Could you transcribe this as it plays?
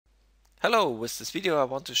Hello, with this video I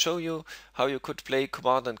want to show you how you could play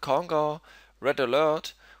Command & Conquer Red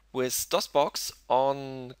Alert with DOSBox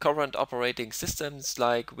on current operating systems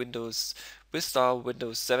like Windows Vista,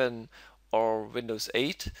 Windows 7 or Windows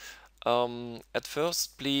 8. At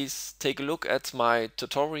first please take a look at my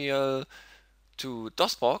tutorial to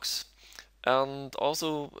DOSBox and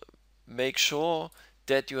also make sure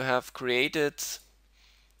that you have created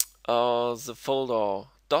the folder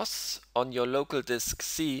DOS on your local disk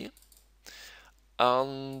C.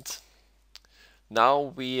 And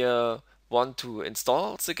now we want to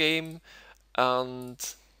install the game, and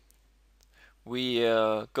we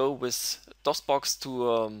go with DOSBox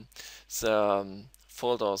to the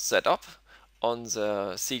folder setup on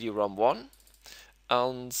the cdrom 1,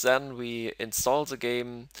 and then we install the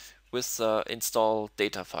game with the install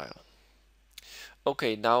data file.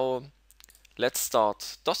 Okay, now let's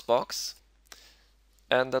start DOSBox,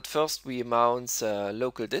 and at first we mount the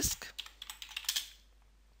local disk.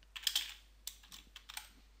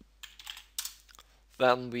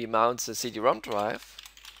 Then we mount the cd-rom drive.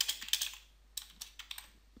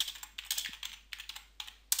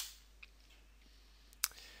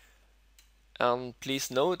 And please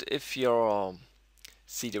note, if your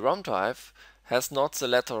cd-rom drive has not the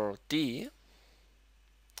letter D,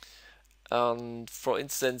 and for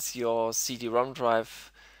instance your cd-rom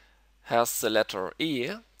drive has the letter E,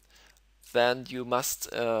 then you must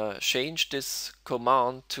change this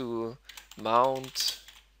command to mount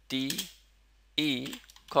D E :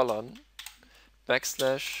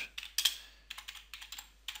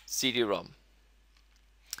 /cd-rom.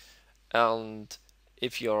 And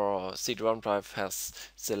if your cd-rom drive has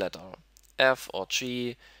the letter F or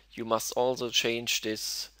G, you must also change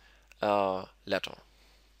this letter.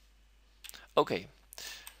 Okay,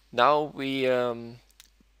 now we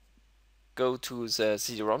go to the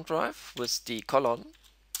cd-rom drive with the colon,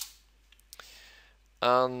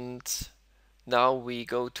 and now we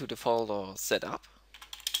go to the folder setup,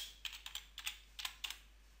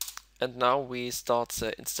 and now we start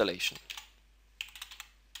the installation.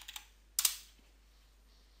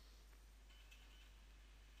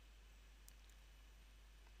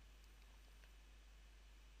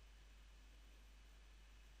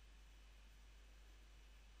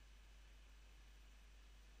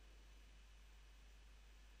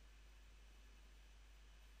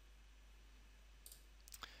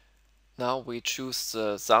 Now we choose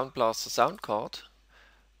the Sound Blaster sound card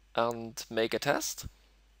and make a test.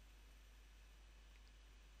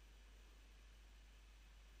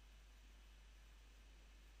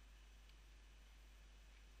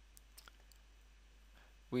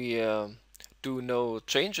 We do no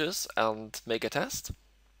changes and make a test.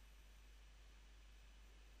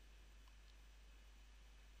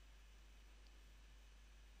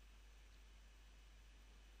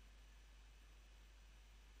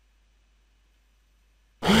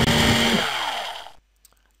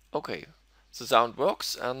 Okay, the sound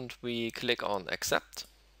works and we click on accept.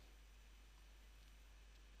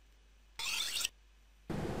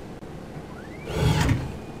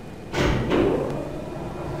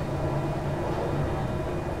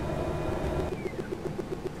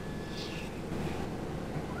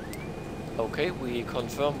 Okay, we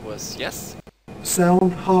confirm with yes.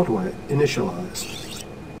 Sound hardware initialized.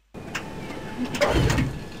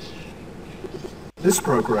 This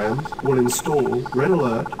program will install Red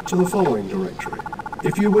Alert to the following directory.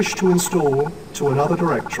 If you wish to install to another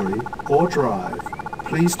directory or drive,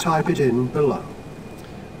 please type it in below.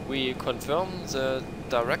 We confirm the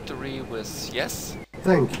directory with yes.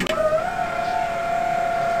 Thank you.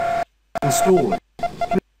 Installing.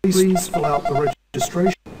 Please fill out the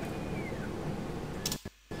registration.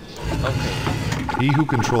 Okay. He who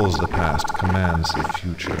controls the past commands the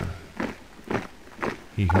future.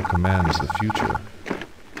 He who commands the future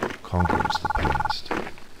conquers the past.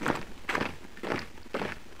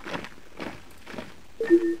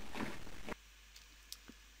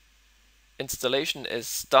 Installation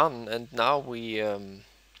is done, and now we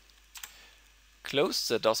close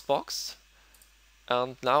the DOSBox,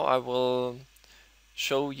 and now I will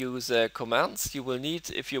show you the commands you will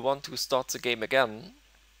need if you want to start the game again.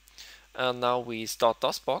 And now we start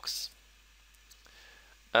DOSBox,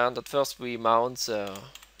 and at first we mount the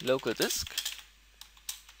local disk,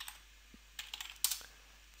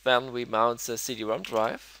 then we mount the cd-rom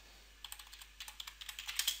drive,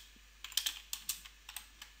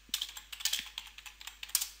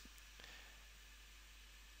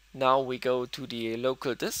 now we go to the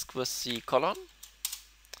local disk with the colon,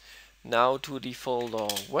 now to the folder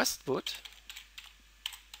Westwood,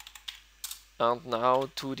 and now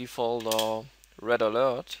to the folder Red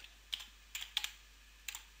Alert.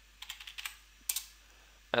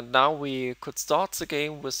 And now we could start the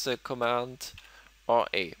game with the command RA.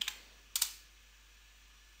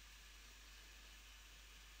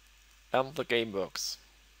 And the game works.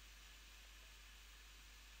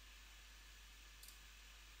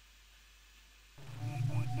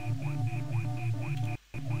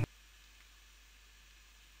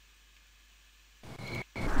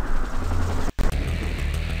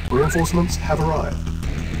 Reinforcements have arrived.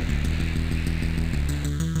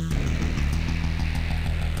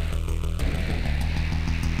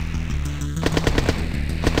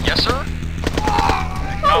 Yes, sir?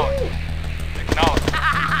 Acknowledge. Acknowledge.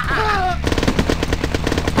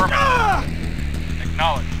 Affirmative.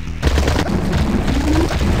 Acknowledge.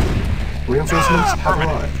 Reinforcements have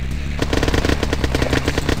arrived.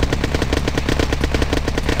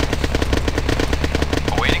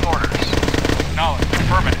 Awaiting orders. Acknowledge.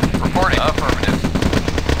 Affirmative. Reporting. Affirmative.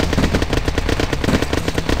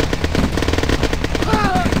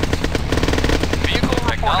 Vehicle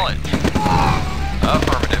reporting. Acknowledge.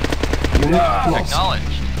 Affirmative. Unit lost.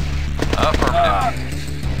 Acknowledged. Affirmative.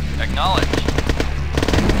 Acknowledged.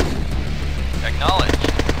 Acknowledged.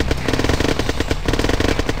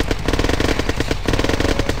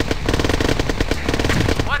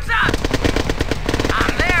 What's up?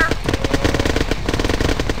 I'm there.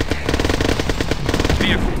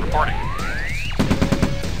 Vehicle reporting.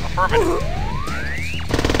 Affirmative.